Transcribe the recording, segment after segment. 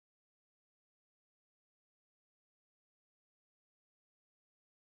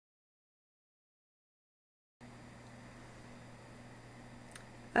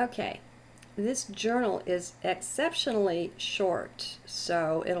Okay, this journal is exceptionally short,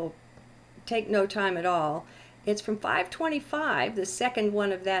 so it'll take no time at all. It's from 525, the second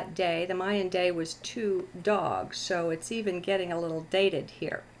one of that day. The Mayan day was 2 dogs, so it's even getting a little dated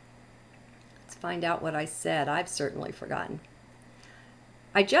here. Let's find out what I said. I've certainly forgotten.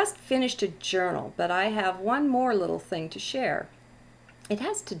 I just finished a journal, but I have one more little thing to share. It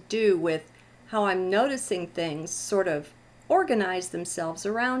has to do with how I'm noticing things sort of organize themselves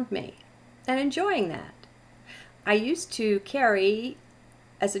around me and enjoying that. I used to carry,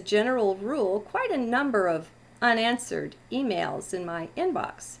 as a general rule, quite a number of unanswered emails in my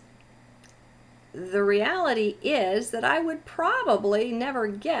inbox. The reality is that I would probably never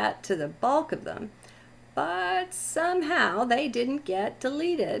get to the bulk of them, but somehow they didn't get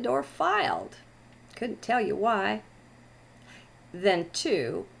deleted or filed. Couldn't tell you why. Then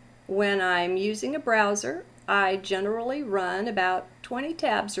too, when I'm using a browser, I generally run about 20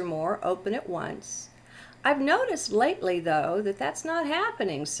 tabs or more open at once. I've noticed lately, though, that that's not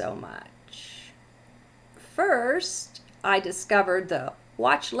happening so much. First, I discovered the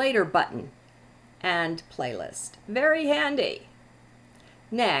Watch Later button and playlist. Very handy.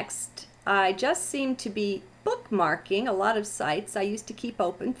 Next, I just seem to be bookmarking a lot of sites I used to keep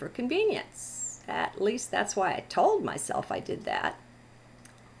open for convenience. At least that's why I told myself I did that.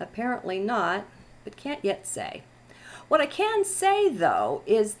 Apparently not, but can't yet say. What I can say, though,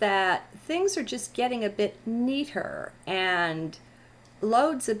 is that things are just getting a bit neater and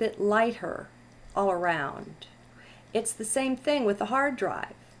loads a bit lighter all around. It's the same thing with the hard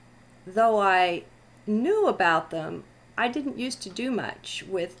drive. Though I knew about them, I didn't used to do much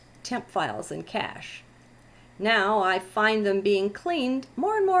with temp files and cache. Now I find them being cleaned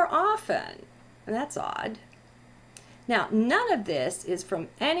more and more often, and that's odd. Now, none of this is from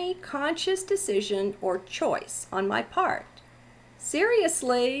any conscious decision or choice on my part.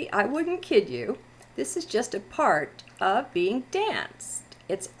 Seriously, I wouldn't kid you. This is just a part of being danced.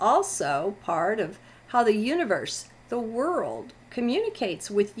 It's also part of how the universe, the world, communicates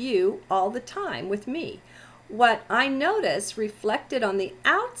with you all the time, with me. What I notice reflected on the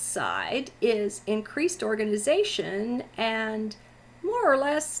outside is increased organization and more or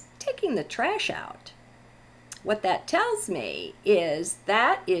less taking the trash out. What that tells me is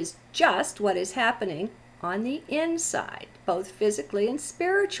that is just what is happening on the inside, both physically and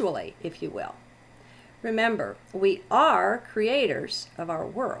spiritually, if you will. Remember, we are creators of our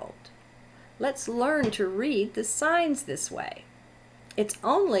world. Let's learn to read the signs this way. It's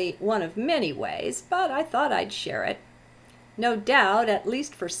only one of many ways, but I thought I'd share it. No doubt, at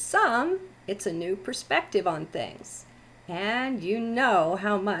least for some, it's a new perspective on things. And you know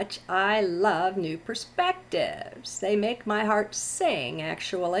how much I love new perspectives. They make my heart sing,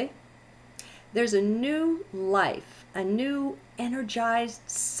 actually. There's a new life, a new energized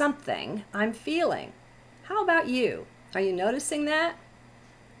something I'm feeling. How about you? Are you noticing that?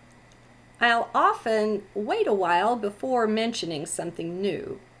 I'll often wait a while before mentioning something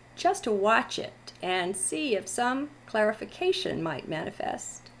new, just to watch it and see if some clarification might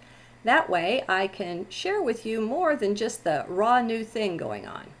manifest. That way I can share with you more than just the raw new thing going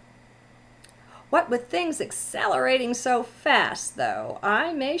on. What with things accelerating so fast, though,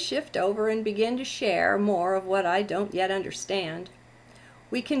 I may shift over and begin to share more of what I don't yet understand.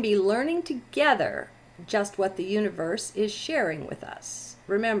 We can be learning together just what the universe is sharing with us.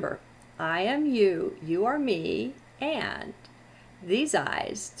 Remember, I am you, you are me, and these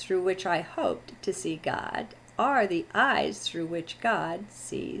eyes through which I hoped to see God are the eyes through which God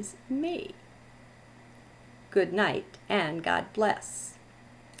sees me. Good night and God bless.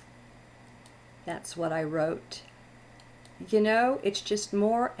 That's what I wrote. You know, it's just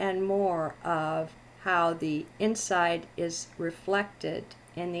more and more of how the inside is reflected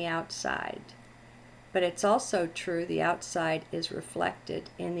in the outside. But it's also true the outside is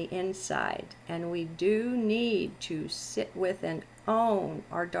reflected in the inside. And we do need to sit with and own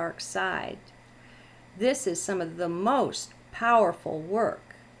our dark side. This is some of the most powerful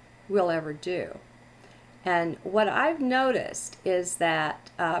work we'll ever do. And what I've noticed is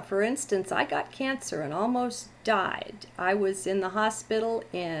that, for instance, I got cancer and almost died. I was in the hospital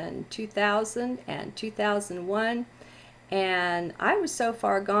in 2000 and 2001, and I was so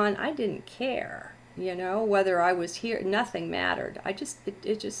far gone I didn't care. You know, whether I was here, nothing mattered. It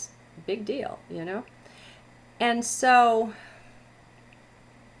just, big deal, you know. And so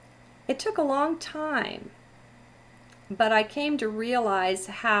it took a long time, but I came to realize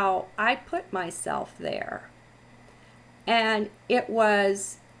how I put myself there. And it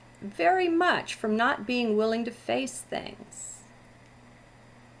was very much from not being willing to face things,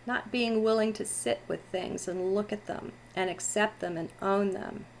 not being willing to sit with things and look at them and accept them and own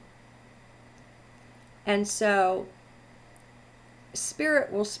them. And so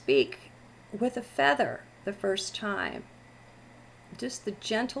Spirit will speak with a feather the first time, just the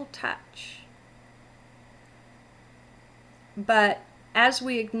gentle touch. But as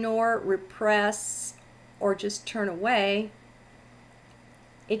we ignore, repress, or just turn away,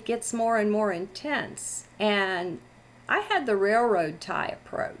 it gets more and more intense. And I had the railroad tie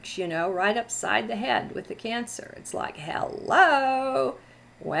approach, right upside the head with the cancer. It's like, hello,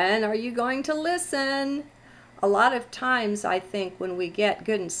 when are you going to listen? A lot of times I think when we get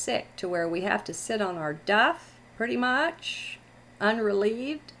good and sick to where we have to sit on our duff pretty much,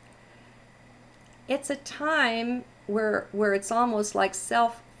 unrelieved, it's a time where it's almost like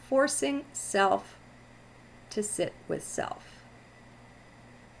forcing self to sit with self.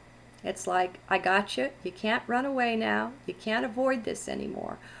 It's like, I got you. You can't run away now. You can't avoid this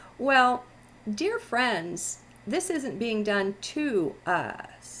anymore. Well, dear friends, this isn't being done to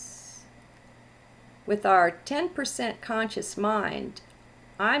us. With our 10% conscious mind,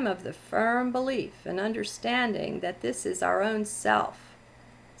 I'm of the firm belief and understanding that this is our own self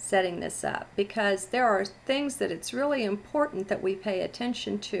setting this up, because there are things that it's really important that we pay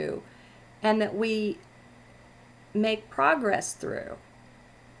attention to and that we make progress through.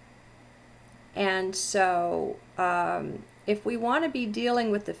 And so if we want to be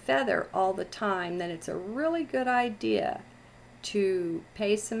dealing with the feather all the time, then it's a really good idea to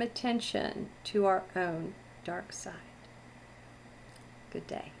pay some attention to our own dark side. Good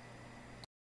day.